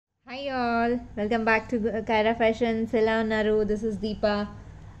Hi all, welcome back to Kayra Fashions. Hello Naru, this is Deepa.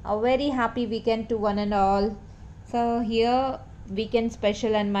 A very happy weekend to one and all. So here weekend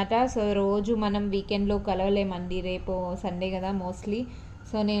special అనమాట. So రోజు మనం వీకెండ్లో కలవలేమండి, రేపు Sunday కదా mostly.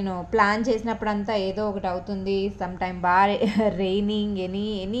 So నేను plan చేసినప్పుడంతా ఏదో ఒకటి అవుతుంది, సమ్ టైమ్ బాగా రైనింగ్,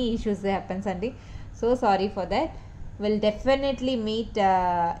 ఎనీ ఇష్యూస్ హ్యాపెన్స్ అండి. So sorry for that. Will definitely meet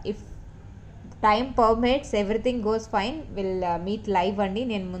if time permits, everything goes fine, will meet live అండి.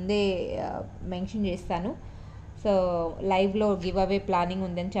 నేను ముందే మెన్షన్ చేస్తాను. సో లైవ్లో గివ్ అవే ప్లానింగ్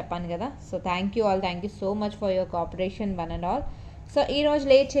ఉందని చెప్పాను కదా. So thank you so much for your cooperation one and all. So ఈరోజు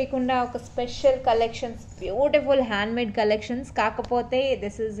late చేయకుండా ఒక special collections, beautiful handmade collections. కాకపోతే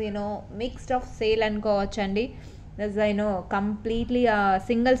this is mixed of sale అనుకోవచ్చండి. This completely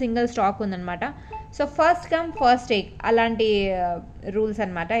single stock ఉందన్నమాట. So first come first take అలాంటి rules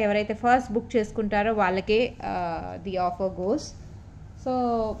అనమాట. ఎవరైతే first book చేసుకుంటారో వాళ్ళకే the offer goes. So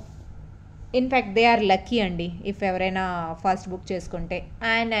in fact they are lucky అండి ఇఫ్ ఎవరైనా first book చేసుకుంటే.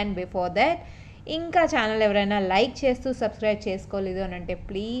 అండ్ బిఫోర్ దట్, ఇంకా ఛానల్ ఎవరైనా లైక్ చేస్తూ సబ్స్క్రైబ్ చేసుకోలేదు అని అంటే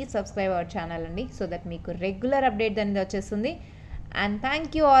ప్లీజ్ సబ్స్క్రైబ్ అవర్ ఛానల్ అండి, సో దట్ మీకు రెగ్యులర్ అప్డేట్ అనేది వచ్చేస్తుంది. And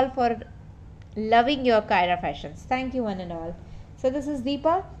thank you all for loving your Kayra Fashions. Thank you one and all. So this is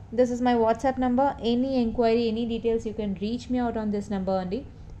Deepa. This is my WhatsApp number. Any enquiry, any details, you can reach me out on this number andi.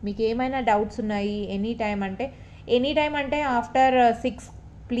 మీకు ఏమైనా doubts ఉన్నాయి any time అంటే after 6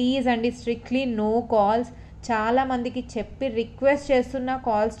 please అండి, strictly no calls. చాలామందికి చెప్పి request చేస్తున్నా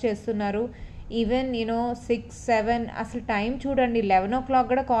calls చేస్తున్నారు. Even 6, 7 అసలు టైం చూడండి 11 o'clock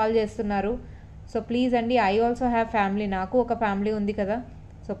కూడా కాల్ చేస్తున్నారు. సో ప్లీజ్ అండి, ఐ ఆల్సో హ్యావ్ ఫ్యామిలీ, నాకు ఒక ఫ్యామిలీ ఉంది కదా.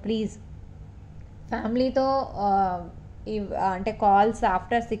 సో ప్లీజ్ ఫ్యామిలీతో అంటే కాల్స్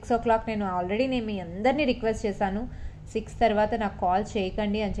ఆఫ్టర్ 6 o'clock నేను మీ అందరినీ రిక్వెస్ట్ చేశాను 6 తర్వాత నాకు కాల్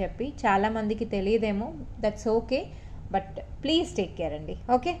చేయకండి అని చెప్పి. చాలామందికి తెలియదేమో, that's okay, but please take care అండి.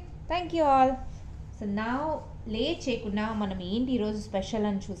 Okay, thank you all. So నా లేట్ చేయకుండా మనం ఏంటి ఈరోజు స్పెషల్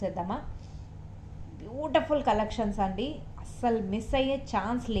అని చూసేద్దామా. బ్యూటిఫుల్ కలెక్షన్స్ అండి, అస్సలు మిస్ అయ్యే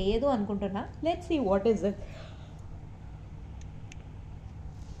ఛాన్స్ లేదు అనుకుంటున్నా. Let's see what is it.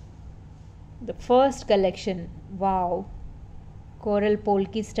 The first collection, wow, coral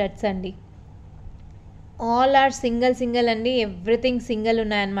పోల్కి studs అండి. ఆల్ ఆర్ సింగిల్ అండి, ఎవ్రీథింగ్ సింగిల్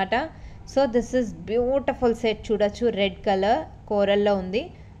ఉన్నాయన్నమాట. So this is beautiful set, చూడొచ్చు రెడ్ కలర్ కోరల్లో ఉంది.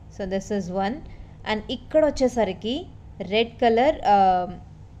 So this is one. And ఇక్కడ వచ్చేసరికి red colour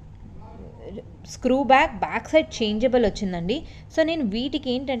screw back side changeable వచ్చిందండి. So నేను వీటికి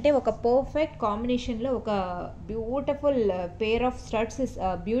ఏంటంటే ఒక పర్ఫెక్ట్ కాంబినేషన్లో ఒక beautiful pair of studs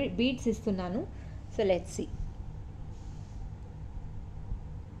beads ఇస్తున్నాను. So let's see.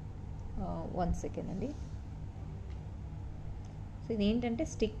 1 second అండి. సో ఇది ఏంటంటే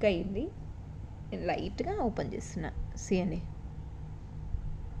స్టిక్ అయ్యింది, లైట్గా ఓపెన్ చేస్తున్నా. సీ అండి,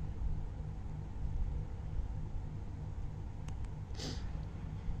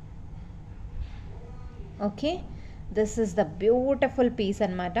 okay, this is the beautiful piece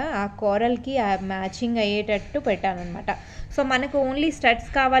అనమాట. ఆ కోరల్కి మ్యాచింగ్ అయ్యేటట్టు పెట్టాను అనమాట. సో మనకు ఓన్లీ స్టడ్స్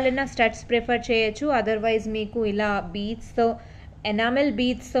కావాలన్నా స్టడ్స్ ప్రిఫర్ చేయొచ్చు, అదర్వైజ్ మీకు ఇలా బీడ్స్తో, ఎనామెల్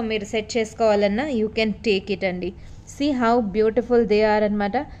బీడ్స్తో మీరు సెట్ చేసుకోవాలన్నా యూ కెన్ టేక్ ఇట్ అండి. See how beautiful they are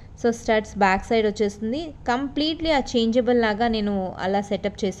అనమాట. సో స్టడ్స్ బ్యాక్ సైడ్ వచ్చేస్తుంది, కంప్లీట్లీ ఆ చేంజబుల్ లాగా నేను అలా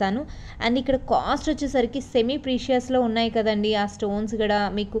సెటప్ చేశాను. అండ్ ఇక్కడ కాస్ట్ వచ్చేసరికి సెమీ ప్రీషియస్లో ఉన్నాయి కదండి, ఆ స్టోన్స్ కూడా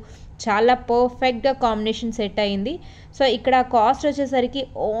మీకు చాలా పర్ఫెక్ట్గా కాంబినేషన్ సెట్ అయింది. సో ఇక్కడ కాస్ట్ వచ్చేసరికి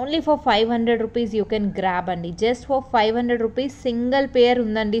only for 500 rupees you can grab అండి. జస్ట్ ఫర్ 500 రూపీస్ సింగిల్ పేర్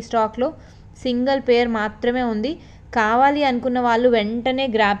ఉందండి స్టాక్లో, సింగిల్ పేర్ మాత్రమే ఉంది. కావాలి అనుకున్న వాళ్ళు వెంటనే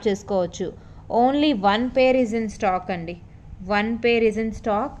గ్రాబ్ చేసుకోవచ్చు. Only 1 pair is in stock అండి, 1 పేర్ ఈజ్ ఇన్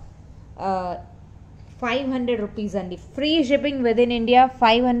స్టాక్. 500 రూపీస్ అండి, free shipping with in India.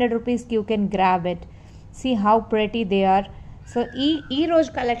 500 రూపీస్కి you can grab it. See how pretty they are. So ఈ రోజు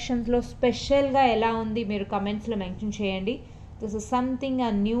కలెక్షన్స్లో స్పెషల్గా ఎలా ఉంది మీరు కమెంట్స్లో మెన్షన్ చేయండి. This is something a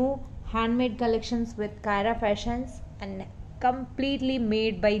new handmade collections with Kiara fashions and completely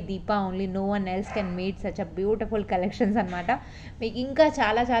made by Deepa only. No one else can made such a beautiful collections అనమాట. మీకు ఇంకా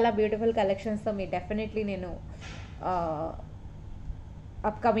చాలా బ్యూటిఫుల్ కలెక్షన్స్తో మీరు డెఫినెట్లీ నేను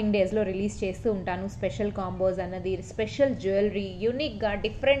అప్కమింగ్ డేస్లో రిలీజ్ చేస్తూ ఉంటాను. స్పెషల్ కాంబోస్ అన్నది, స్పెషల్ జ్యువెలరీ, యూనిక్గా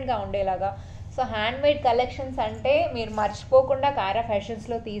డిఫరెంట్గా ఉండేలాగా. సో హ్యాండ్మేడ్ కలెక్షన్స్ అంటే మీరు మర్చిపోకుండా కైరా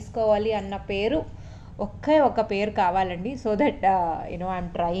ఫ్యాషన్స్లో తీసుకోవాలి అన్న పేరు ఒక పేరు కావాలండి. So that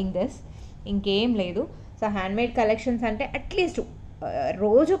I'm trying this, ఇంకేం లేదు. సో హ్యాండ్మేడ్ కలెక్షన్స్ అంటే అట్లీస్ట్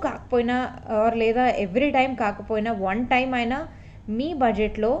రోజు కాకపోయినా లేదా ఎవ్రీ టైం కాకపోయినా 1 time అయినా మీ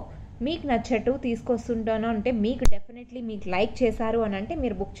బడ్జెట్లో మీకు నచ్చట్టు తీసుకొస్తుంటాను అంటే మీకు డెఫినెట్లీ మీకు లైక్ చేశారు అని అంటే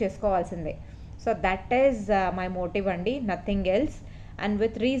మీరు బుక్ చేసుకోవాల్సిందే. So that is my motive అండి, nothing else. and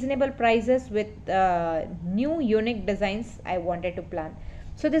with reasonable prices with new unique designs I wanted to plan.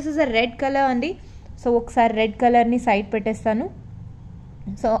 So this is a red color andi. So ఒకసారి రెడ్ కలర్ని side పెట్టేస్తాను.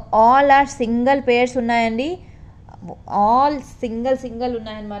 So all are single pairs ఉన్నాయండి, all single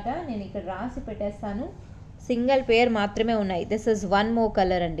ఉన్నాయన్నమాట. నేను ఇక్కడ రాసి పెట్టేస్తాను, single పేర్ మాత్రమే ఉన్నాయి. This is one more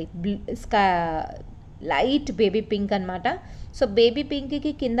colour అండి, లైట్ బేబీ పింక్ అనమాట. సో బేబీ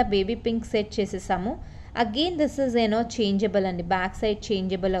పింక్కి కింద బేబీ పింక్ సెట్ చేసేసాము. అగైన్ దిస్ ఇస్ చేంజబుల్ అండి, బ్యాక్ సైడ్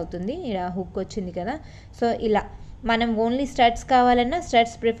చేంజబుల్ అవుతుంది. ఇలా హుక్ వచ్చింది కదా. సో ఇలా మనం ఓన్లీ స్టడ్స్ కావాలన్నా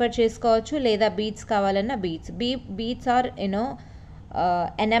స్టడ్స్ ప్రిఫర్ చేసుకోవచ్చు, లేదా బీడ్స్ కావాలన్నా బీడ్స్ ఆర్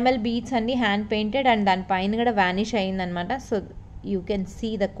ఎనామెల్ బీడ్స్ అండి, హ్యాండ్ పెయింటెడ్, అండ్ దానిపైన కూడా వ్యానిష్ అయిందనమాట. So you can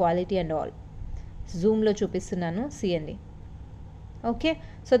see the quality and all. జూమ్లో చూపిస్తున్నాను, సీ అండి. Okay,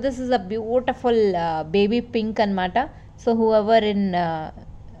 so this is a beautiful baby pink అనమాట. So who ever in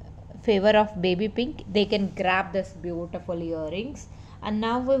favor of baby pink, they can grab this beautiful earrings. And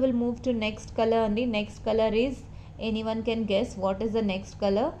now we will move to next color. And the next color is, anyone can guess what is the next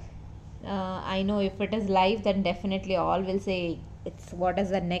color? I know if it is live then definitely all will say it's what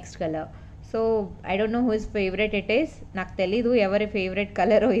is the next color. So I don't know whose favorite it is, నాకు తెలీదు ఎవరి favourite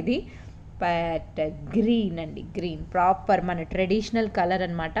కలరో ఇది, but green అండి. Green proper మన traditional colour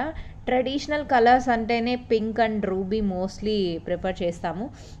అనమాట. Traditional colours అంటేనే pink and ruby mostly prefer చేస్తాము.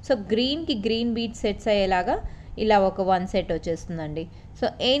 So గ్రీన్కి గ్రీన్ బీట్ సెట్స్ అయ్యేలాగా ఇలా ఒక 1 సెట్ వచ్చేస్తుందండి. So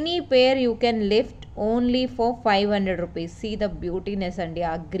any pair you can lift only for 500 rupees. See the beautiness అండి,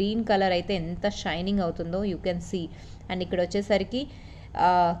 ఆ గ్రీన్ కలర్ అయితే ఎంత షైనింగ్ అవుతుందో యూ కెన్ సీ. అండ్ ఇక్కడ వచ్చేసరికి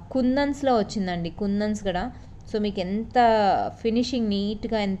కుందన్స్లో వచ్చిందండి, కుందన్స్ కూడా. సో మీకు ఎంత ఫినిషింగ్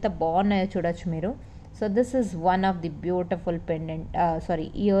నీట్గా ఎంత బాగున్నాయో చూడొచ్చు మీరు. So this is one of the beautiful pendant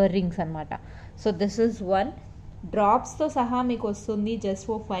ear rings అనమాట. సో దిస్ ఈజ్ వన్ డ్రాప్స్తో సహా మీకు వస్తుంది జస్ట్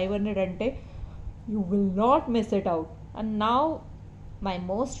ఫర్ 500 అంటే you will not miss it out. And now my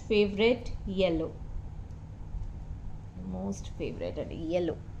most favourite yellow, most favourite అండి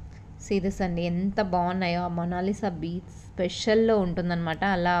yellow. సీరియస్ అండి ఎంత బాగున్నాయో. ఆ మొనాలిసా బీట్స్ స్పెషల్లో ఉంటుందన్నమాట,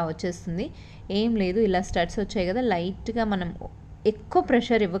 అలా వచ్చేస్తుంది. ఏం లేదు, ఇలా స్టడ్స్ వచ్చాయి కదా, లైట్గా మనం ఎక్కువ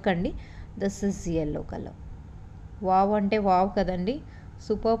ప్రెషర్ ఇవ్వకండి. This is yellow colour. Wow అంటే వావ్ కదండి,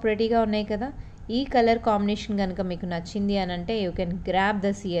 సూపర్ ప్రెటీగా ఉన్నాయి కదా. ఈ కలర్ కాంబినేషన్ కనుక మీకు నచ్చింది అని అంటే you can grab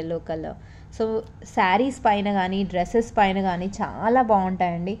this yellow colour. So saris పైన కానీ డ్రెస్సెస్ పైన కానీ చాలా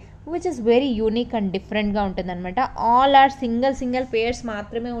బాగుంటాయండి, which is very unique and డిఫరెంట్గా ఉంటుందన్నమాట. ఆల్ ఆర్ సింగిల్ పేర్స్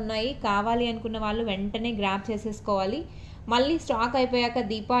మాత్రమే ఉన్నాయి. కావాలి అనుకున్న వాళ్ళు వెంటనే గ్రాబ్ చేసేసుకోవాలి. మళ్ళీ స్టాక్ అయిపోయాక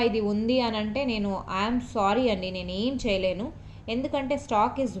దీపా ఇది ఉంది అని అంటే నేను ఐఎమ్ సారీ అండి, నేను ఏం చేయలేను. ఎందుకంటే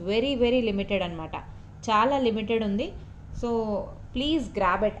స్టాక్ ఈజ్ వెరీ లిమిటెడ్ అనమాట, చాలా లిమిటెడ్ ఉంది. So please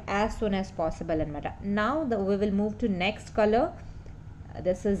grab it as soon as possible అనమాట. Now we will move to next color.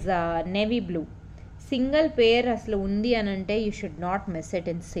 This is navy blue. Single పేర్ అసలు ఉంది అని అంటే you should not miss it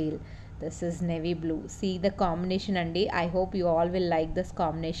in sale. This is navy blue. See the combination అండి. I hope you all will like this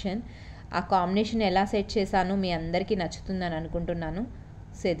combination. ఆ combination ఎలా set చేశాను మీ అందరికీ నచ్చుతుందని అనుకుంటున్నాను.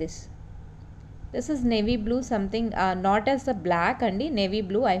 Say this is navy blue something, not as the black అండి, navy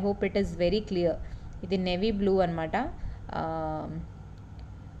blue. I hope it is very clear. ఇది navy blue అనమాట.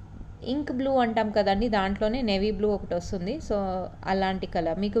 ఇంక్ బ్లూ అంటాం కదండి, దాంట్లోనే నేవీ బ్లూ ఒకటి వస్తుంది. సో అలాంటి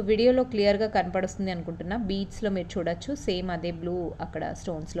కలర్ మీకు వీడియోలో క్లియర్గా కనపడుస్తుంది అనుకుంటున్నా. బీడ్స్లో మీరు చూడొచ్చు, సేమ్ అదే బ్లూ అక్కడ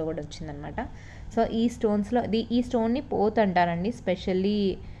స్టోన్స్లో కూడా వచ్చిందనమాట. సో ఈ స్టోన్స్లో ఈ స్టోన్ని పోత్ అంటారండి, స్పెషల్లీ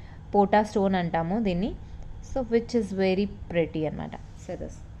పోటా స్టోన్ అంటాము దీన్ని. So which is very pretty అనమాట. సో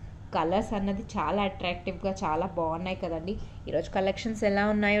దిస్ కలర్స్ అన్నది చాలా అట్రాక్టివ్గా చాలా బాగున్నాయి కదండి. ఈరోజు కలెక్షన్స్ ఎలా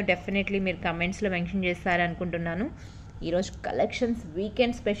ఉన్నాయో డెఫినెట్లీ మీరు కమెంట్స్లో మెన్షన్ చేస్తారనుకుంటున్నాను. ఈరోజు కలెక్షన్స్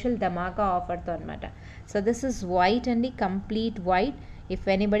వీకెండ్ స్పెషల్ ధమాకా ఆఫర్తో అనమాట. సో దిస్ ఇస్ వైట్ అండి, complete white. If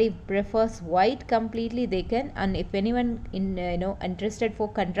anybody prefers white completely they can. And if anyone interested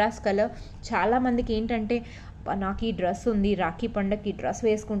for contrast colour, చాలామందికి ఏంటంటే నాకు ఈ డ్రెస్ ఉంది, రాఖీ పండగకి డ్రెస్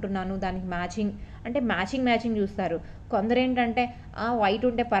వేసుకుంటున్నాను, దానికి మ్యాచింగ్ అంటే మ్యాచింగ్ చూస్తారు. కొందరు ఏంటంటే వైట్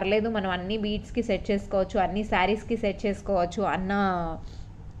ఉంటే పర్లేదు, మనం అన్ని బీడ్స్కి సెట్ చేసుకోవచ్చు, అన్ని శారీస్కి సెట్ చేసుకోవచ్చు అన్న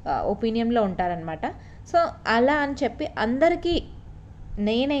ఒపీనియన్లో ఉంటారనమాట. సో అలా అని చెప్పి అందరికీ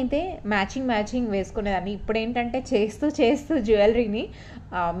నేనైతే మ్యాచింగ్ వేసుకునేదాన్ని. ఇప్పుడు ఏంటంటే చేస్తూ జ్యువెలరీని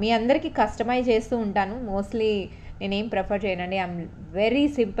మీ అందరికీ కస్టమైజ్ చేస్తూ ఉంటాను. మోస్ట్లీ నేనేం ప్రిఫర్ చేయనండి, ఐఎమ్ వెరీ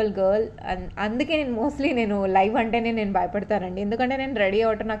సింపుల్ గర్ల్. అందుకే నేను లైవ్ అంటేనే నేను భయపడతానండి, ఎందుకంటే నేను రెడీ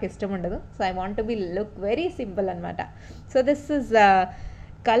అవ్వటం నాకు ఇష్టం ఉండదు. So I want to be look very simple అనమాట. సో దిస్ ఇస్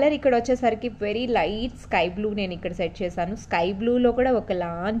కలర్ ఇక్కడ వచ్చేసరికి వెరీ లైట్ స్కై బ్లూ నేను ఇక్కడ సెట్ చేశాను. స్కై బ్లూలో కూడా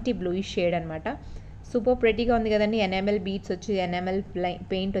ఒకలాంటి బ్లూయిష్ షేడ్ అనమాట. సూపర్ ప్రెటీగా ఉంది కదండి. ఎనామెల్ బీట్స్ వచ్చి ఎనామెల్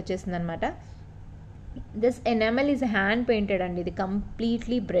పెయింట్ వచ్చేసింది అనమాట. This enamel is hand painted అండి. ఇది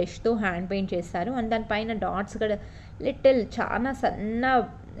కంప్లీట్లీ బ్రష్తో హ్యాండ్ పెయింట్ చేస్తారు. అండ్ దానిపైన డాట్స్ కూడా లిటిల్ చాలా సన్న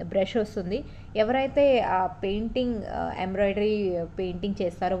బ్రష్ వస్తుంది. ఎవరైతే ఆ పెయింటింగ్ ఎంబ్రాయిడరీ పెయింటింగ్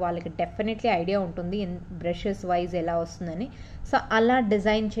చేస్తారో వాళ్ళకి డెఫినెట్లీ ఐడియా ఉంటుంది బ్రషెస్ వైజ్ ఎలా వస్తుందని. సో అలా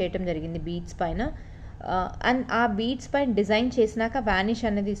డిజైన్ చేయటం జరిగింది బీడ్స్ పైన. అండ్ ఆ బీడ్స్ పైన డిజైన్ చేసినాక వ్యానిష్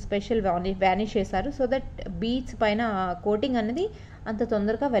అనేది స్పెషల్ వ్యానిష్ చేశారు. సో దట్ బీడ్స్ పైన కోటింగ్ అనేది అంత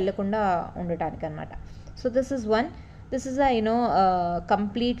తొందరగా వెళ్ళకుండా ఉండటానికి అనమాట. So this is one. This is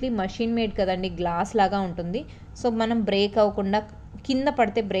completely machine made కదండి, గ్లాస్ లాగా ఉంటుంది. సో మనం బ్రేక్ అవ్వకుండా, కింద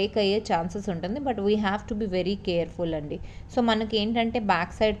పడితే బ్రేక్ అయ్యే ఛాన్సెస్ ఉంటుంది. But we have to be very careful అండి. సో మనకి ఏంటంటే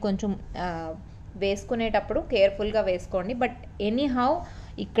బ్యాక్ సైడ్ కొంచెం వేసుకునేటప్పుడు కేర్ఫుల్గా వేసుకోండి. బట్ ఎనీహౌ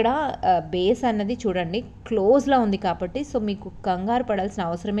ఇక్కడ బేస్ అన్నది చూడండి క్లోజ్లో ఉంది కాబట్టి సో మీకు కంగారు పడాల్సిన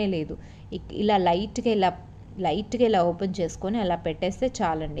అవసరమే లేదు. ఇలా లైట్గా ఇలా ఓపెన్ చేసుకొని అలా పెట్టేస్తే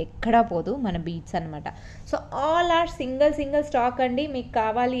చాలండి, ఎక్కడా పోదు మన బీడ్స్ అనమాట. So all are single stock అండి. మీకు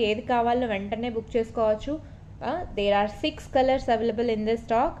కావాలి, ఏది కావాలో వెంటనే బుక్ చేసుకోవచ్చు. There are 6 colours available in this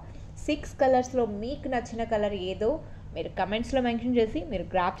stock. 6 కలర్స్లో మీకు నచ్చిన కలర్ ఏదో మీరు కమెంట్స్లో మెన్షన్ చేసి మీరు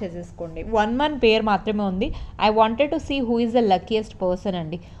గ్రాప్ చేసేసుకోండి. 1 పేర్ మాత్రమే ఉంది. I wanted to see who is the luckiest person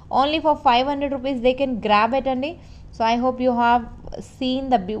అండి. Only for 500 rupees they can grab it అండి. So I hope you have seen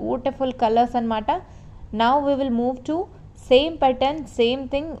the beautiful colours అనమాట. Now we will move to same pattern, same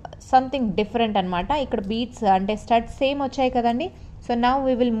thing, something different అనమాట. ఇక్కడ beats అంటే studs same వచ్చాయి కదండి. So now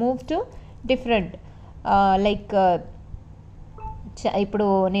we will move to different. Like ఇప్పుడు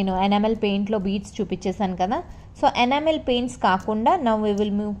నేను enamel పెయింట్లో beads చూపించేశాను కదా. So enamel paints కాకుండా now we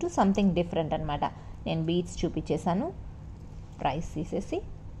will move to something different అనమాట. నేను బీడ్స్ చూపించేశాను, ప్రైస్ తీసేసి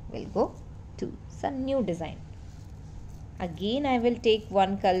will go to some new design. Again I will take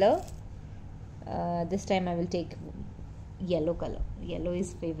one colour. This time I will take yellow colour. yellow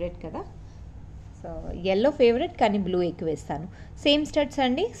is favourite కదా. So yellow favourite, కానీ blue ఎక్కువ వేస్తాను. Same studs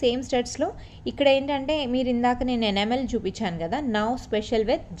అండి. Same స్టడ్స్లో ఇక్కడ ఏంటంటే మీరు ఇందాక నేను ఎనామెల్ చూపించాను కదా, now special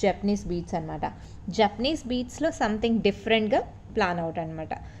with Japanese beads అనమాట. జపనీస్ బీడ్స్లో సంథింగ్ డిఫరెంట్గా ప్లాన్ అవుట్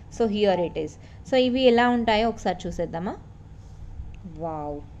అనమాట. So here it is. So ఇవి ఎలా ఉంటాయో ఒకసారి చూసేద్దామా.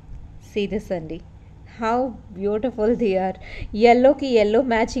 వావ్, సీ దిస్ అండి, హౌ బ్యూటిఫుల్ దే ఆర్. ఎల్లోకి ఎల్లో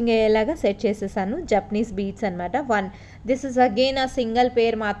మ్యాచింగ్ అయ్యేలాగా సెట్ చేసేసాను. జపనీస్ బీడ్స్ అనమాట. దిస్ ఇస్ అగైన్ ఆ సింగిల్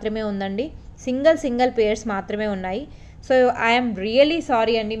పేర్ మాత్రమే ఉందండి. సింగిల్ పేర్స్ మాత్రమే ఉన్నాయి. సో ఐఎమ్ రియలీ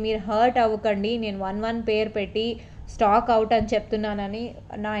సారీ అండి, మీరు హర్ట్ అవ్వకండి. నేను 1 పేర్ పెట్టి స్టాక్ అవుట్ అని చెప్తున్నానని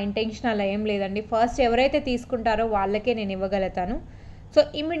నా ఇంటెన్షన్ అలా ఏం లేదండి. ఫస్ట్ ఎవరైతే తీసుకుంటారో వాళ్ళకే నేను ఇవ్వగలుగుతాను. సో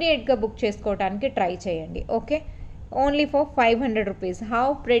ఇమీడియట్గా బుక్ చేసుకోవడానికి ట్రై చేయండి. Okay, only for 500 rupees. How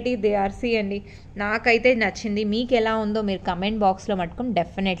pretty they are. See అండి, నాకైతే నచ్చింది. మీకు ఎలా ఉందో మీరు కమెంట్ బాక్స్లో మట్టుకొని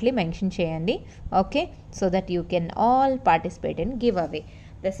డెఫినెట్లీ మెన్షన్ చేయండి. Okay, so that you can all participate in give away.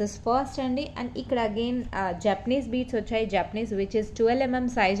 This is first అండి. అండ్ ఇక్కడ అగైన్ జపనీస్ బీడ్స్ వచ్చాయి. Japanese which is 12mm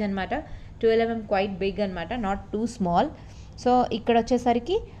size అనమాట. 12mm క్వైట్ బిగ్ అనమాట, నాట్ టూ స్మాల్. సో ఇక్కడ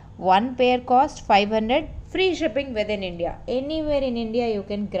వచ్చేసరికి 1 పేర్ cost 500, free shipping with in India. Anywhere in India you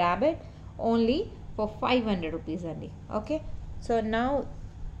can grab it only for 500 rupees అండి. Okay, so now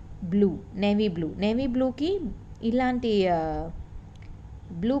blue, navy బ్లూకి ఇలాంటి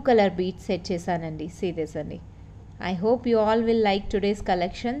blue colour beads set చేశానండి. See this అండి. I hope you all will like today's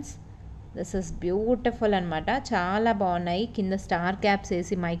collections. This is beautiful అనమాట, చాలా బాగున్నాయి. కింద star caps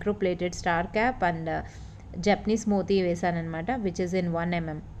వేసి micro plated star cap and Japanese Moti వేసానమాట, which is in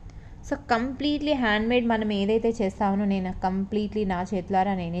 1mm. So completely handmade. మనం ఏదైతే చేస్తామో నేను కంప్లీట్లీ నా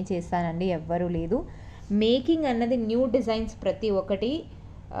చేతులారా నేనే చేస్తానండి, ఎవ్వరూ లేదు. మేకింగ్ అన్నది న్యూ డిజైన్స్ ప్రతి ఒక్కటి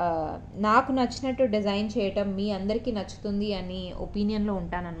నాకు నచ్చినట్టు డిజైన్ చేయటం మీ అందరికీ నచ్చుతుంది అని ఒపీనియన్లో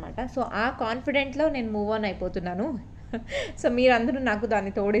ఉంటానన్నమాట. సో ఆ కాన్ఫిడెంట్లో నేను మూవ్ ఆన్ అయిపోతున్నాను. సో మీరందరూ నాకు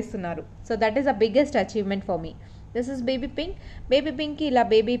దాన్ని తోడిస్తున్నారు. So that is the biggest achievement for me. This is baby పింక్కి ఇలా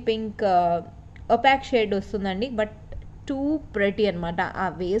బేబీ పింక్ ఒపాక్ షేడ్ వస్తుందండి. బట్ టూ ప్రెటీ అనమాట. ఆ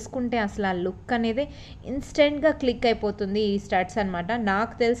వేసుకుంటే అసలు ఆ లుక్ అనేది ఇన్స్టెంట్గా క్లిక్ అయిపోతుంది ఈ స్టడ్స్ అనమాట.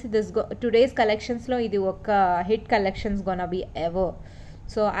 నాకు తెలిసి టుడేస్ కలెక్షన్స్లో ఇది ఒక hit collections gonna be ever.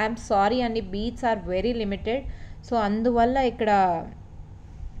 So I'm sorry అండి, beats are very limited. So అందువల్ల ఇక్కడ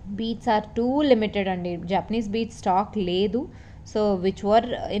బీట్స్ ఆర్ టూ లిమిటెడ్ అండి. జపనీస్ బీట్స్ స్టాక్ లేదు. So which were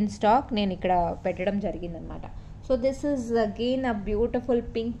in stock నేను ఇక్కడ పెట్టడం జరిగిందనమాట. So this is again a beautiful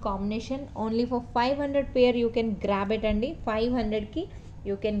pink combination. Only for 500 pair you can grab it అండి. 500కి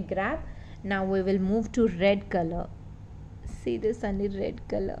you can grab. Now we will move to red colour. See this అండి, red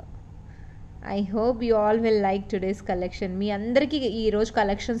colour. I hope you all will like today's collection. మీ అందరికీ ఈరోజు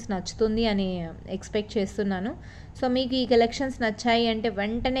collections నచ్చుతుంది అని expect చేస్తున్నాను. So మీకు ఈ collections నచ్చాయి అంటే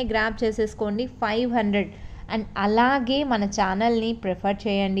వెంటనే గ్రాబ్ చేసేసుకోండి. 500 అండ్ అలాగే మన ఛానల్ని ప్రిఫర్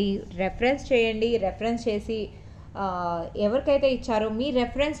చేయండి, రెఫరెన్స్ చేసి ఎవరికైతే ఇచ్చారో మీ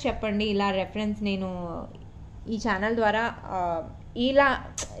రెఫరెన్స్ చెప్పండి. ఇలా రెఫరెన్స్ నేను ఈ ఛానల్ ద్వారా ఇలా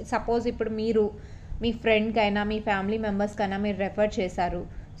సపోజ్ ఇప్పుడు మీరు మీ ఫ్రెండ్కైనా మీ ఫ్యామిలీ మెంబర్స్కైనా మీరు రెఫర్ చేశారు,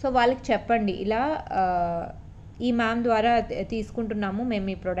 సో వాళ్ళకి చెప్పండి ఇలా ఈ మ్యామ్ ద్వారా తీసుకుంటున్నాము మేము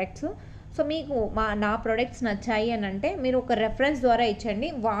ఈ ప్రొడక్ట్స్, సో మీకు నా ప్రొడక్ట్స్ నచ్చాయి అని అంటే మీరు ఒక రెఫరెన్స్ ద్వారా ఇచ్చండి.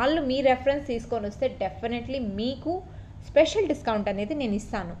 వాళ్ళు మీ రెఫరెన్స్ తీసుకొని వస్తే డెఫినెట్లీ మీకు స్పెషల్ డిస్కౌంట్ అనేది నేను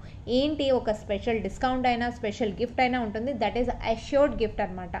ఇస్తాను. ఏంటి, ఒక స్పెషల్ డిస్కౌంట్ అయినా స్పెషల్ గిఫ్ట్ అయినా ఉంటుంది, దట్ ఈస్ అష్యూర్డ్ గిఫ్ట్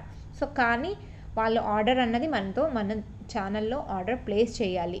అనమాట. సో కానీ వాళ్ళు ఆర్డర్ అన్నది మన ఛానల్లో ఆర్డర్ ప్లేస్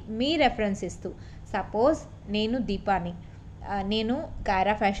చేయాలి మీ రెఫరెన్స్ ఇస్తూ. సపోజ్ నేను దీపాని, నేను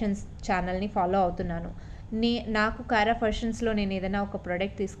కైరా ఫ్యాషన్స్ ఛానల్ని ఫాలో అవుతున్నాను, నాకు కైరా ఫ్యాషన్స్లో నేను ఏదైనా ఒక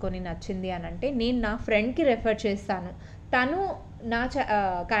ప్రోడక్ట్ తీసుకొని నచ్చింది అని అంటే నేను నా ఫ్రెండ్కి రెఫర్ చేస్తాను. తను నా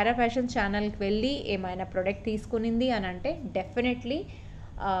కైరా ఫ్యాషన్స్ ఛానల్కి వెళ్ళి ఏమైనా ప్రోడక్ట్ తీసుకునింది అని అంటే డెఫినెట్లీ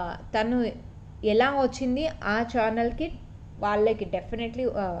తను ఎలా వచ్చింది ఆ ఛానల్కి వాళ్ళకి డెఫినెట్లీ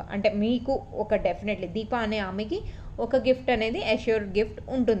అంటే మీకు ఒక డెఫినెట్లీ దీప అనే ఆమెకి ఒక గిఫ్ట్ అనేది అష్యూర్డ్ గిఫ్ట్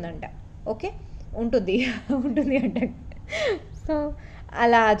ఉంటుందంట. ఓకే, ఉంటుంది అంట. సో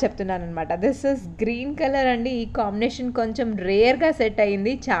అలా చెప్తున్నాను అనమాట. దిస్ ఇస్ గ్రీన్ కలర్ అండి. ఈ కాంబినేషన్ కొంచెం రేర్గా సెట్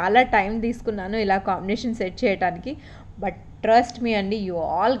అయ్యింది, చాలా టైం తీసుకున్నాను ఇలా కాంబినేషన్ సెట్ చేయడానికి. బట్ ట్రస్ట్ మీ అండి, you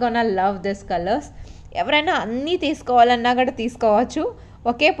all gonna love this colours. ఎవరైనా అన్నీ తీసుకోవాలన్నా కూడా తీసుకోవచ్చు,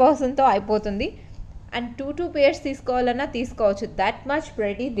 ఒకే పర్సన్తో అయిపోతుంది. అండ్ 2 pairs తీసుకోవాలన్నా తీసుకోవచ్చు, that much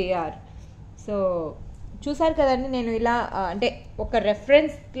pretty they are. So చూసారు కదండి, నేను ఇలా అంటే ఒక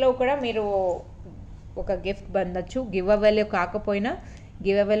రెఫరెన్స్లో కూడా మీరు ఒక గిఫ్ట్ పొందొచ్చు. గివ్ అవేలో కాకపోయినా,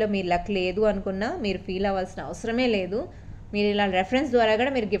 గివ్ అవేలో మీ లక్ లేదు అనుకున్నా మీరు ఫీల్ అవ్వాల్సిన అవసరమే లేదు. మీరు ఇలా రెఫరెన్స్ ద్వారా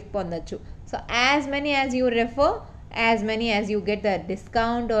కూడా మీరు గిఫ్ట్ పొందొచ్చు. So as many as you refer, as many as you get the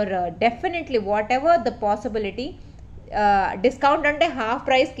discount are definitely what ever the possibility. Discount అంటే హాఫ్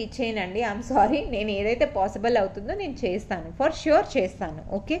ప్రైస్కి ఇచ్చేయనండి, ఐఎమ్ సారీ. నేను ఏదైతే పాసిబుల్ అవుతుందో నేను చేస్తాను, ఫర్ ష్యూర్ చేస్తాను.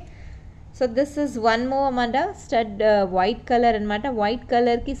 Okay, so this is one more అన్నమాట. Stud white colour అనమాట. వైట్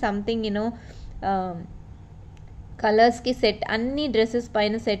కలర్కి సంథింగ్ యూనో కలర్స్కి సెట్, అన్ని డ్రెస్సెస్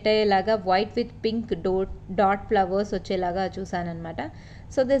పైన సెట్ అయ్యేలాగా white with pink dot flowers వచ్చేలాగా చూసానమాట.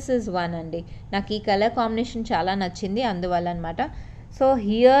 సో దిస్ ఈజ్ వన్ అండి. నాకు ఈ కలర్ కాంబినేషన్ చాలా నచ్చింది, అందువల్ల అనమాట. So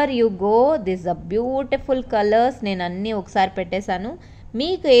here you go, this a beautiful colours. నేను అన్నీ ఒకసారి పెట్టేశాను.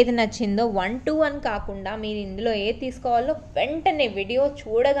 మీకు ఏది నచ్చిందో 1 to 1 కాకుండా మీరు ఇందులో ఏది తీసుకోవాలో వెంటనే వీడియో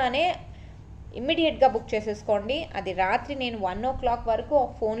చూడగానే ఇమ్మీడియట్గా బుక్ చేసేసుకోండి. అది రాత్రి నేను 1 o'clock వరకు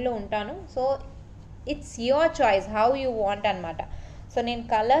ఫోన్లో ఉంటాను. So it's your choice how you want అనమాట. సో నేను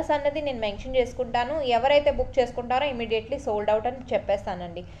కలర్స్ అన్నది నేను మెన్షన్ చేసుకుంటాను. ఎవరైతే బుక్ చేసుకుంటారో ఇమీడియట్లీ సోల్డ్ అవుట్ అని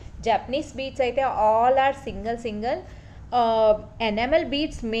చెప్పేస్తానండి. జపనీస్ బీట్స్ అయితే all are single. Enamel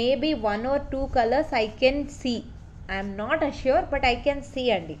beats maybe 1 or 2 colours I can see, I'm not assure but I can see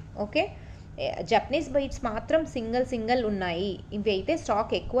అండి. ఓకే, జపనీస్ బీట్స్ మాత్రం సింగిల్ ఉన్నాయి, ఇవి అయితే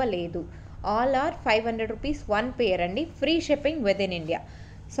స్టాక్ ఎక్కువ లేదు. ఆల్ ఆర్ 500 rupees 1 pair అండి, free shipping with in India.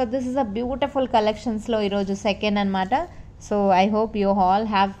 So this is a beautiful కలెక్షన్స్లో ఈరోజు సెకండ్ అనమాట. So I hope you all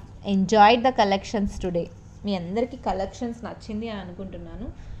have enjoyed the collections today. మీ అందరికీ కలెక్షన్స్ నచ్చింది అని అనుకుంటున్నాను.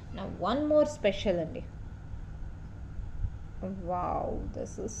 నా వన్ మోర్ స్పెషల్ అండి. Wow,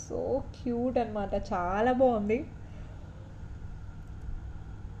 this is so cute అనమాట, చాలా బాగుంది.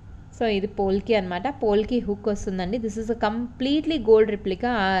 సో ఇది పోల్కి అనమాట. పోల్కి హుక్ వస్తుందండి. This is a completely gold replica.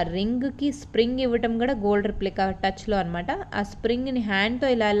 ఆ రింగ్కి స్ప్రింగ్ ఇవ్వటం కూడా గోల్డ్ రిప్లికా టచ్లో అనమాట. ఆ స్ప్రింగ్ని హ్యాండ్తో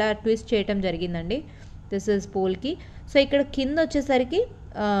ఇలా ట్విస్ట్ చేయటం జరిగిందండి. This is పోల్కి. సో ఇక్కడ కింద వచ్చేసరికి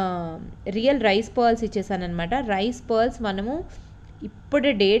రియల్ రైస్ పర్ల్స్ ఇచ్చేసాను అనమాట. రైస్ పర్ల్స్ మనము ఇప్పుడు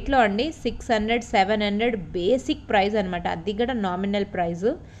డేట్లో అండి 600-700 బేసిక్ ప్రైస్ అనమాట, అది కూడా నామినల్ ప్రైస్.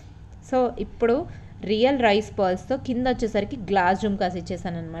 సో ఇప్పుడు రియల్ రైస్ పర్ల్స్తో కింద వచ్చేసరికి గ్లాస్ జుమ్కాస్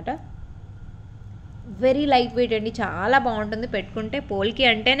ఇచ్చేసాను అనమాట. వెరీ లైట్ వెయిట్ అండి, చాలా బాగుంటుంది పెట్టుకుంటే. పోల్కి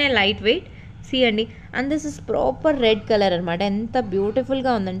అంటేనే లైట్ వెయిట్. సీ అండి, and this is proper red colour అనమాట. ఎంత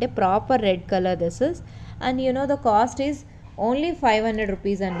బ్యూటిఫుల్గా ఉందంటే proper red colour this is. And you know the cost is only 500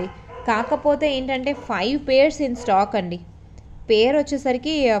 rupees అండి. కాకపోతే ఏంటంటే 5 pairs ఇన్ స్టాక్ అండి. పేర్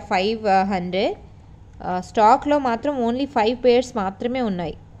వచ్చేసరికి 500, స్టాక్లో మాత్రం ఓన్లీ 5 pairs మాత్రమే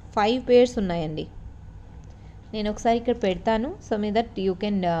ఉన్నాయి. 5 pairs ఉన్నాయండి. నేను ఒకసారి ఇక్కడ పెడతాను, so me that you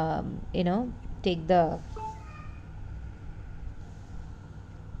can you know take the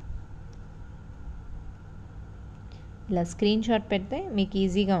ఇలా స్క్రీన్ షాట్ పెడితే మీకు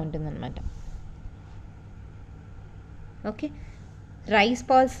ఈజీగా ఉంటుందన్నమాట. ఓకే, రైస్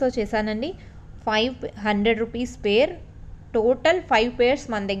పర్ల్స్తో చేశానండి. 500 rupees పేర్. టోటల్ 5 pairs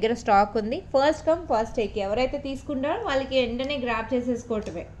మన దగ్గర స్టాక్ ఉంది. ఫస్ట్ కమ్ ఫస్ట్ టేక్, ఎవరైతే తీసుకుంటారో వాళ్ళకి వెంటనే గ్రాప్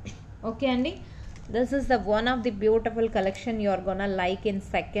చేసేసుకోవటమే. ఓకే అండి, this is the one of the beautiful collection you are gonna like in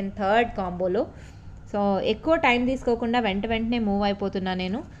second third కాంబోలో. So ఎక్కువ టైం తీసుకోకుండా వెంటనే మూవ్ అయిపోతున్నా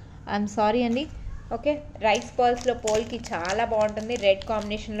నేను. ఐఎమ్ సారీ అండి. ఓకే, రైస్ పర్ల్స్లో పోల్కి చాలా బాగుంటుంది. రెడ్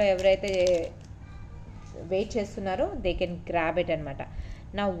కాంబినేషన్లో ఎవరైతే వెయిట్ చేస్తున్నారో దే కెన్ గ్రాబ్ ఇట్ అనమాట.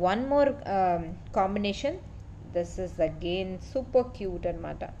 నా one more combination, this is again super cute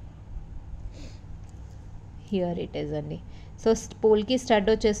అనమాట. హియర్ ఇట్ ఈస్ అండి. సో పోల్కి స్టడ్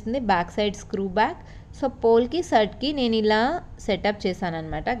వచ్చేస్తుంది, back side screw back. So పోల్కి స్టడ్కి నేను ఇలా సెటప్ చేశాను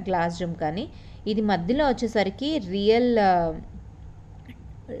అనమాట, గ్లాస్ జుమ్. కానీ ఇది మధ్యలో వచ్చేసరికి రియల్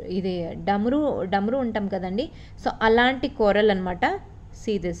ఇది డమరు ఉంటాం కదండి, సో అలాంటి కోరల్ అనమాట.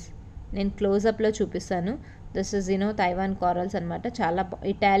 సీ దిస్, నేను క్లోజప్లో చూపిస్తాను. దిస్ ఇస్ తైవాన్ కోరల్స్ అనమాట. చాలా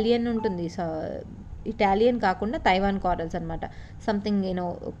ఇటాలియన్ ఉంటుంది, ఇటాలియన్ కాకుండా తైవాన్ కోరల్స్ అనమాట. సంథింగ్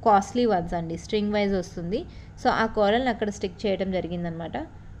కాస్ట్లీ వన్స్ అండి, స్ట్రింగ్ వైజ్ వస్తుంది. సో ఆ కోరల్ని అక్కడ స్టిక్ చేయడం జరిగిందనమాట.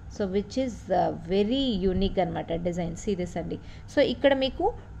 So which is very unique అనమాట డిజైన్. సీ దిస్ అండి. సో ఇక్కడ మీకు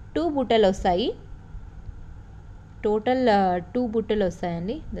 2 బుట్టలు వస్తాయి, టోటల్ 2 బుట్టలు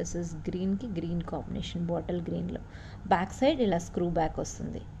వస్తాయండి. దిస్ ఇస్ గ్రీన్కి గ్రీన్ కాంబినేషన్, బాటిల్ గ్రీన్లో. బ్యాక్ సైడ్ ఇలా స్క్రూ బ్యాక్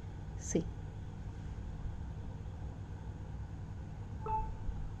వస్తుంది. సి,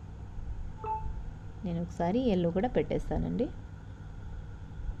 నేను ఒకసారి ఎల్లో కూడా పెట్టేస్తానండి.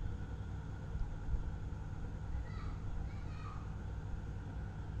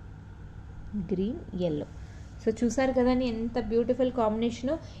 Green yellow. సో చూసారు కదండి ఎంత బ్యూటిఫుల్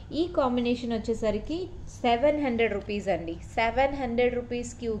కాంబినేషను. ఈ కాంబినేషన్ వచ్చేసరికి 700 రూపీస్ అండి. 700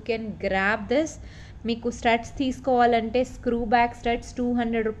 రూపీస్కి యూ కెన్ గ్రాబ్ దిస్. మీకు స్టడ్స్ తీసుకోవాలంటే screw back studs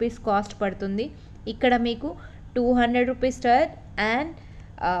 200 rupees cost పడుతుంది. ఇక్కడ మీకు 200 రూపీస్ స్టడ్ అండ్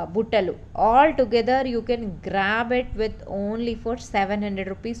బుట్టలు all together you can grab it with only for 700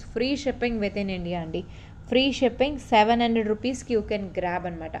 rupees. Free shipping with in India అండి. ఫ్రీ షిప్పింగ్ 700 రూపీస్కి యూ కెన్ గ్రాబ్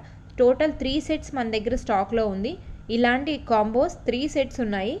అనమాట. Total 3 sets మన దగ్గర స్టాక్లో ఉంది. ఇలాంటి కాంబోస్ 3 సెట్స్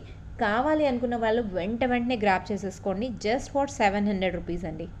ఉన్నాయి. కావాలి అనుకున్న వాళ్ళు వెంటనే గ్రాబ్ చేసేసుకోండి. జస్ట్ ఫర్ 700 రూపీస్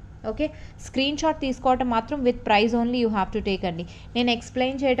అండి. ఓకే, స్క్రీన్ షాట్ తీసుకోవటం మాత్రం with price only you have to take అండి. నేను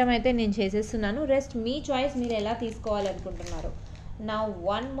ఎక్స్ప్లెయిన్ చేయడం అయితే నేను చేసేస్తున్నాను, రెస్ట్ మీ చాయిస్, మీరు ఎలా తీసుకోవాలనుకుంటున్నారు. Now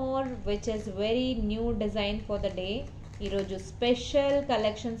one more which is very new design for the day. ఈరోజు స్పెషల్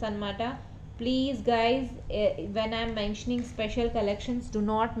కలెక్షన్స్ అనమాట. Please guys, when I'm mentioning special collections, do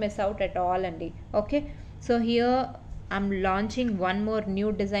not miss out at all అండి. Okay, so here I'm launching one more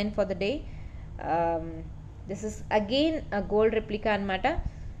new design for the day. This is again a gold replica అనమాట.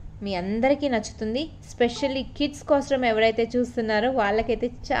 మీ అందరికీ నచ్చుతుంది. Specially kids కోసం ఎవరైతే చూస్తున్నారో వాళ్ళకైతే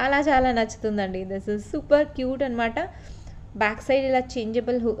చాలా చాలా నచ్చుతుందండి. దిస్ ఇస్ సూపర్ క్యూట్ అనమాట. బ్యాక్ సైడ్ ఇలా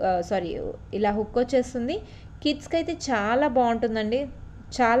చేంజబుల్ ఇలా హుక్ వచ్చేస్తుంది. కిడ్స్కి అయితే చాలా బాగుంటుందండి.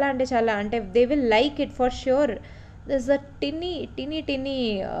 చాలా అంటే they will like it for sure. This a టిన్నీ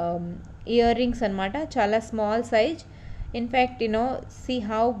ear rings అనమాట. చాలా small size. In fact see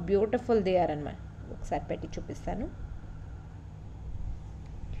how beautiful they are అనమాట. ఒకసారి పెట్టి చూపిస్తాను.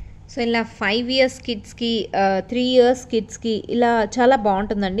 సో ఇలా 5 years కిడ్స్కి, 3 years కిడ్స్కి ఇలా చాలా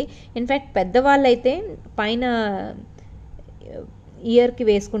బాగుంటుందండి. ఇన్ఫ్యాక్ట్ పెద్దవాళ్ళు అయితే పైన ఇయర్కి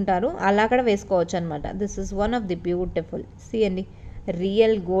వేసుకుంటారు, అలా కూడా వేసుకోవచ్చు అనమాట. This is one of the beautiful, C అండి,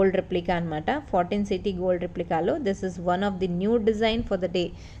 రియల్ గోల్డ్ రెప్లికా అనమాట. 14 city gold రెప్లికాలో this is one of the new design for the day.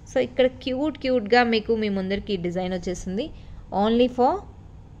 So ఇక్కడ క్యూట్గా మీకు మీ ముందరికి డిజైన్ వచ్చేసింది. ఓన్లీ ఫర్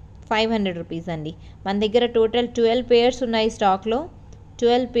 500 రూపీస్ అండి. మన దగ్గర టోటల్ 12 పేర్స్ ఉన్నాయి స్టాక్లో.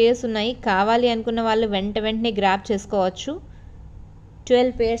 12 పేర్స్ ఉన్నాయి. కావాలి అనుకున్న వాళ్ళు వెంటనే గ్రాబ్ చేసుకోవచ్చు.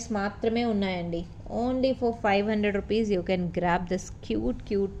 12 పేర్స్ మాత్రమే ఉన్నాయండి. Only for 500 rupees you can grab this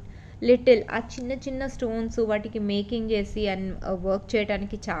cute little. ఆ చిన్న స్టోన్స్ వాటికి మేకింగ్ చేసి అండ్ వర్క్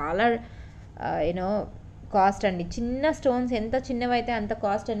చేయడానికి చాలా కాస్ట్ అండి. చిన్న స్టోన్స్ ఎంత చిన్నవైతే అంత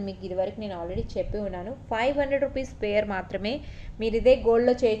కాస్ట్ అని మీకు ఇదివరకు నేను ఆల్రెడీ చెప్పి ఉన్నాను. 500 రూపీస్ పేర్ మాత్రమే. మీరు ఇదే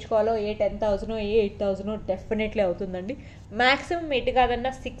గోల్డ్లో చేయించుకోవాలో 10,000 8,000 డెఫినెట్లీ అవుతుందండి. మ్యాక్సిమం ఎటు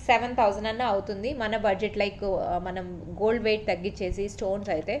కాదన్నా 6,000-7,000 అన్నా అవుతుంది మన బడ్జెట్. లైక్ మనం గోల్డ్ వెయిట్ తగ్గించేసి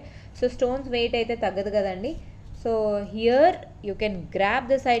స్టోన్స్ అయితే, సో స్టోన్స్ వెయిట్ అయితే తగ్గదు కదండి. So here you can grab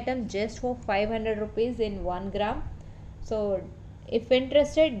this item just for 500 rupees in 1 gram. So if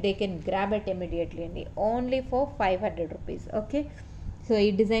interested they can grab it immediately అండి. Only for 500 rupees. Okay, so ఈ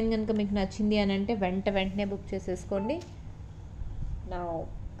design కనుక మీకు నచ్చింది అని అంటే వెంటనే బుక్ చేసేసుకోండి. Now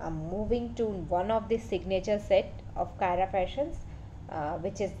I'm moving to one of the signature set of Kiara fashions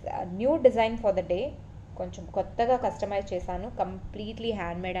which is new design for the day. కొంచెం కొత్తగా కస్టమైజ్ చేశాను, కంప్లీట్లీ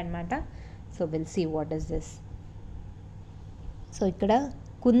హ్యాండ్మేడ్ అనమాట. So will see what is this. So ఇక్కడ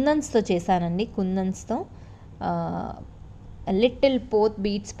కుందన్స్తో చేశానండి. కుందన్స్తో లిటిల్ పోత్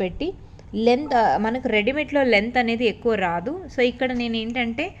బీడ్స్ పెట్టి length మనకు రెడీమేడ్లో length అనేది ఎక్కువ రాదు. సో ఇక్కడ నేను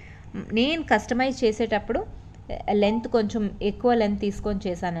ఏంటంటే నేను కస్టమైజ్ చేసేటప్పుడు లెంత్ కొంచెం ఎక్కువ లెంత్ తీసుకొని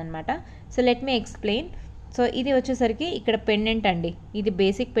చేశానమాట. So let me explain. So ఇది వచ్చేసరికి ఇక్కడ పెండెంట్ అండి, ఇది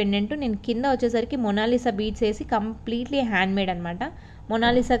బేసిక్ పెండెంట్. నేను కింద వచ్చేసరికి మొనాలిసా బీడ్స్ వేసి కంప్లీట్లీ హ్యాండ్ మేడ్ అనమాట.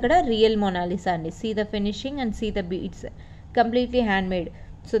 మొనాలిసా కూడా రియల్ మొనాలిసా అండి. See the finishing and see the beads, completely hand made.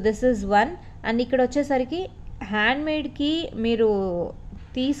 So this is one. And ఇక్కడ వచ్చేసరికి హ్యాండ్ మేడ్కి మీరు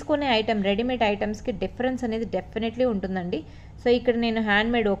తీసుకునే ఐటమ్, రెడీమేడ్ ఐటమ్స్కి డిఫరెన్స్ అనేది డెఫినెట్లీ ఉంటుందండి. సో ఇక్కడ నేను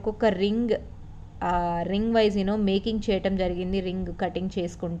హ్యాండ్ మేడ్ ఒక్కొక్క రింగ్ వైజ్ మేకింగ్ చేయటం జరిగింది, రింగ్ కటింగ్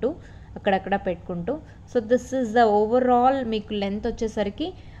చేసుకుంటూ అక్కడక్కడ పెట్టుకుంటూ. So this is the overall. మీకు లెంత్ వచ్చేసరికి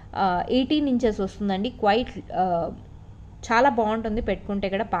 18 ఇంచెస్ వస్తుందండి. క్వైట్ చాలా బాగుంటుంది పెట్టుకుంటే.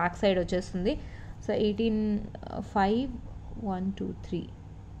 ఇక్కడ బ్యాక్ సైడ్ వచ్చేస్తుంది. సో 18, 5, 1, 2, 3,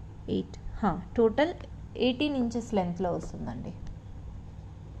 8 టోటల్ 18 ఇంచెస్ లెంత్లో వస్తుందండి.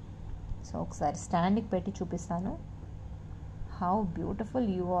 సో ఒకసారి స్టాండ్కి పెట్టి చూపిస్తాను. How beautiful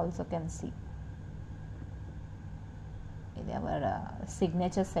you also can see. ఇది అవర్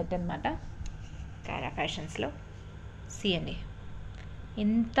సిగ్నేచర్ సెట్ అనమాట కైరా ఫ్యాషన్స్లో. సీ అండి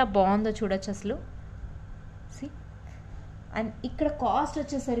ఎంత బాగుందో చూడొచ్చు అసలు. సి అండ్ ఇక్కడ కాస్ట్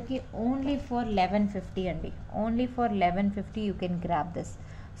వచ్చేసరికి ఓన్లీ ఫర్ 1150 అండి. Only for 1150 you can grab this.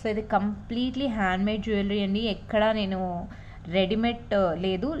 So ఇది కంప్లీట్లీ హ్యాండ్మేడ్ జ్యువెలరీ అండి. ఎక్కడ నేను రెడీమేడ్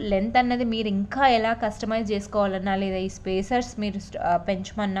లేదు. లెంత్ అన్నది మీరు ఇంకా ఎలా కస్టమైజ్ చేసుకోవాలన్నా, లేదా ఈ స్పేసర్స్ మీరు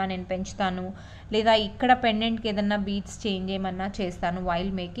పెంచమన్నా నేను పెంచుతాను, లేదా ఇక్కడ పెండెంట్కి ఏదన్నా బీట్స్ చేంజ్ చేయమన్నా చేస్తాను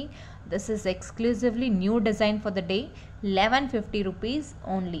while making. This is exclusively new design for the day. 1150 rupees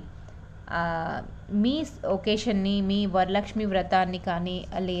only. మీ ఒకేషన్ని, మీ వరలక్ష్మి వ్రతాన్ని కానీ,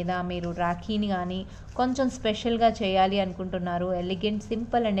 లేదా మీరు రాఖీని కానీ కొంచెం స్పెషల్గా చేయాలి అనుకుంటున్నారు, ఎలిగెంట్,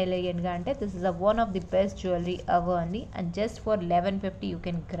 సింపుల్ అండ్ ఎలిగెంట్గా, అంటే this is one of the best jewellery hour అండి. And just for 1150 you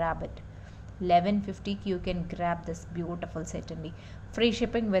can grab it. 1150కి you can grab this beautiful set అండి. Free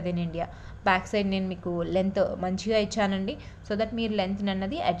shipping with in India. Back side నేను మీకు length మంచిగా ఇచ్చానండి, so that మీరు length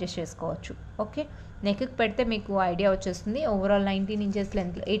అన్నది adjust చేసుకోవచ్చు. Okay, నెక్కి పెడితే మీకు ఐడియా వచ్చేస్తుంది. ఓవరాల్ 19 ఇంచెస్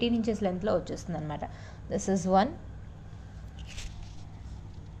లెంత్లో, 18 ఇంచెస్ లెంత్లో వచ్చేస్తుంది అనమాట. This is one.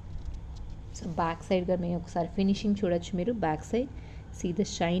 So back సైడ్గా మేము ఒకసారి ఫినిషింగ్ చూడొచ్చు మీరు. Back side see the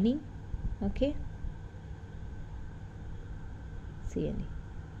shining. Okay, see అండి.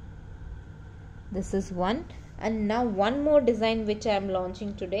 This is one. And now one more design which I'm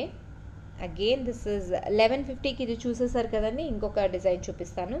launching today. Again this is 1150కి ఇది చూసేసారు కదండి. ఇంకొక డిజైన్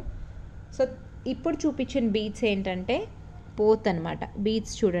చూపిస్తాను. సో ఇప్పుడు చూపించిన బీడ్స్ ఏంటంటే పోత్ అనమాట.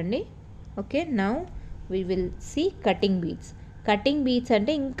 బీడ్స్ చూడండి. Okay, now we will see cutting beads. Cutting beads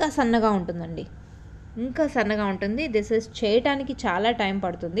అంటే ఇంకా సన్నగా ఉంటుందండి, ఇంకా సన్నగా ఉంటుంది. దిస్ ఇస్ చేయడానికి చాలా టైం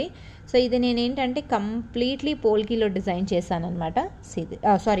పడుతుంది. సో ఇది నేనేంటంటే కంప్లీట్లీ పోల్కీలో డిజైన్ చేశాను అనమాట.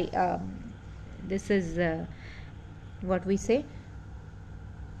 Sorry, this is what we say,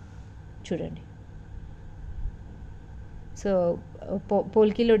 చూడండి. సో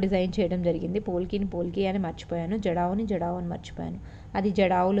పోల్కీలో డిజైన్ చేయడం జరిగింది. పోల్కీ అని మర్చిపోయాను, జడావు అని మర్చిపోయాను. అది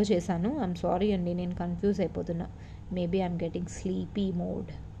జడావులో చేశాను. ఐఎమ్ సారీ అండి, నేను కన్ఫ్యూజ్ అయిపోతున్నా. Maybe I'm getting sleepy mode.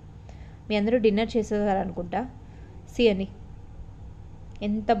 మీ అందరూ డిన్నర్ చేసేసారనుకుంటా. సి అని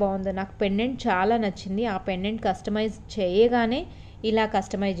ఎంత బాగుందో. నాకు పెండెంట్ చాలా నచ్చింది. ఆ పెండెంట్ కస్టమైజ్ చేయగానే ఇలా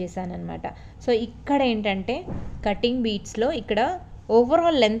కస్టమైజ్ చేశాను అనమాట. సో ఇక్కడ ఏంటంటే కటింగ్ బీట్స్లో ఇక్కడ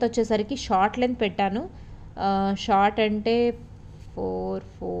ఓవరాల్ లెంత్ వచ్చేసరికి షార్ట్ లెంత్ పెట్టాను. షార్ట్ అంటే 4,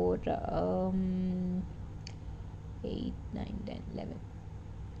 8, 9, 10, 11.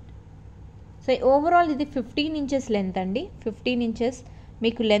 సో ఓవరాల్ ఇది 15 ఇంచెస్ లెంత్ అండి. 15 ఇంచెస్.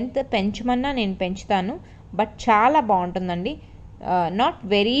 మీకు లెంత్ పెంచమన్నా నేను పెంచుతాను, బట్ చాలా బాగుంటుందండి. నాట్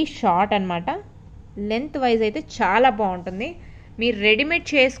వెరీ షార్ట్ అనమాట. లెంత్ వైజ్ అయితే చాలా బాగుంటుంది. మీరు రెడీమేడ్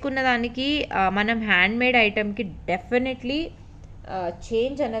చేసుకున్న దానికి మనం హ్యాండ్మేడ్ ఐటెంకి డెఫినెట్లీ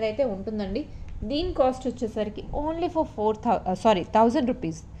చేంజ్ అన్నది అయితే ఉంటుందండి. దీని కాస్ట్ వచ్చేసరికి ఓన్లీ ఫర్ 1000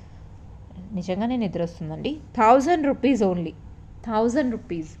 రూపీస్. నిజంగానే నిద్ర వస్తుందండి. 1000 rupees only. 1000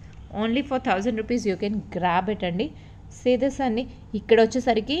 rupees only for 1000 rupees you can grab it అండి. సేదస్ అండి. ఇక్కడ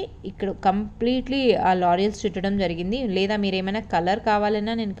వచ్చేసరికి ఇక్కడ కంప్లీట్లీ ఆ లారియల్స్ చుట్టడం జరిగింది. లేదా మీరు ఏమైనా కలర్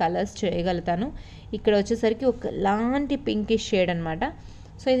కావాలన్నా నేను కలర్స్ చేయగలుగుతాను. ఇక్కడ వచ్చేసరికి ఒక లాంటి పింకిష్ షేడ్ అనమాట.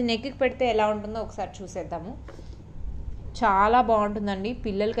 సో ఇది నెక్కి పెడితే ఎలా ఉంటుందో ఒకసారి చూసేద్దాము. చాలా బాగుంటుందండి.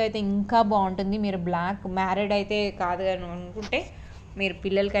 పిల్లలకైతే ఇంకా బాగుంటుంది. మీరు బ్లాక్ మ్యారీడ్ అయితే కాదు అని అనుకుంటే మీరు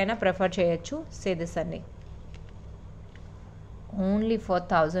పిల్లలకైనా ప్రిఫర్ చేయొచ్చు. సేదస్ అండి. Only for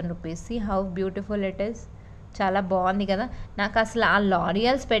 1000 rupees. See how beautiful it is. చాలా బాగుంది కదా. నాకు అసలు ఆ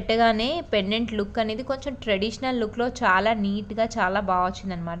లారియల్స్ పెట్టగానే పెండెంట్ లుక్ అనేది కొంచెం ట్రెడిషనల్ లుక్లో చాలా నీట్గా చాలా బాగా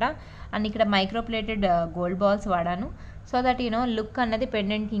వచ్చిందనమాట. అండ్ ఇక్కడ మైక్రోప్లేటెడ్ గోల్డ్ బాల్స్ వాడాను. సో దట్ లుక్ అన్నది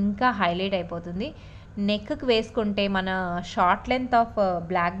పెండెంట్కి ఇంకా హైలైట్ అయిపోతుంది. నెక్కి వేసుకుంటే మన షార్ట్ లెంత్ ఆఫ్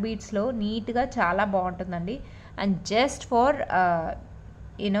బ్లాక్ బీడ్స్లో నీట్గా చాలా బాగుంటుందండి. And just for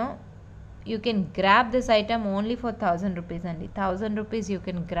you know you can grab this item only for 1000 rupees అండి. 1000 rupees you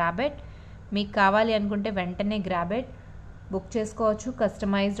can grab it. మీకు కావాలి అనుకుంటే వెంటనే గ్రాబ్ ఇట్, బుక్ చేసుకోవచ్చు.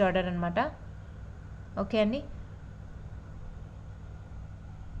 కస్టమైజ్డ్ ఆర్డర్ అనమాట. ఓకే అండి.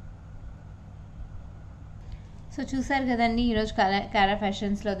 సో చూసారు కదండి ఈరోజు కైరా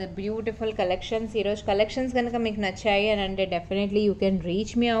ఫ్యాషన్స్లో ద బ్యూటిఫుల్ కలెక్షన్స్. ఈరోజు కలెక్షన్స్ కనుక మీకు నచ్చాయి అని అంటే definitely you can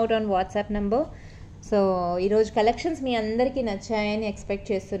reach me out on WhatsApp number. So ఈరోజు కలెక్షన్స్ మీ అందరికీ నచ్చాయని ఎక్స్పెక్ట్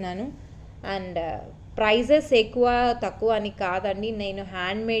చేస్తున్నాను. అండ్ ప్రైజెస్ ఎక్కువ తక్కువ అని కాదండి, నేను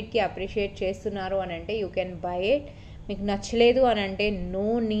హ్యాండ్మేడ్కి అప్రిషియేట్ చేస్తున్నారు అని అంటే యూ కెన్ బై ఇట్. మీకు నచ్చలేదు అని అంటే నో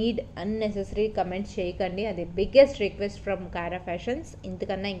నీడ్ అన్నెసెసరీ కమెంట్స్ చేయకండి. అది biggest request from Kiara fashions.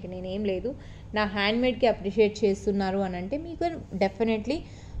 ఇంతకన్నా ఇంక నేనేం లేదు. నా హ్యాండ్మేడ్కి అప్రిషియేట్ చేస్తున్నారు అని అంటే మీకు డెఫినెట్లీ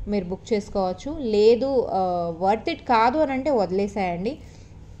మీరు బుక్ చేసుకోవచ్చు. లేదు వర్త్ ఇట్ కాదు అని అంటే వదిలేసాయండి.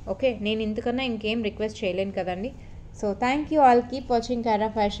 ఓకే, నేను ఇంతకన్నా ఇంకేం రిక్వెస్ట్ చేయలేను కదండి. So thank you all. Keep watching Kiara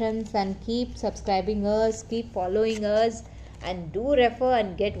fashions and keep subscribing us, keep following us, and do refer and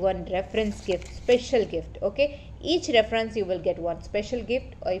get one reference gift, special gift. Okay, each reference you will get one special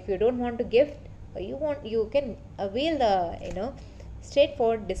gift. Or if you don't want to gift, or you can avail the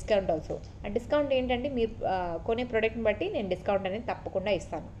straightforward discount also. A discount ఏంటంటే మీరు కొనే ప్రోడక్ట్ని బట్టి నేను discount అనేది తప్పకుండా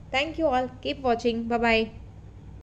ఇస్తాను. Thank you all. Keep watching. Bye.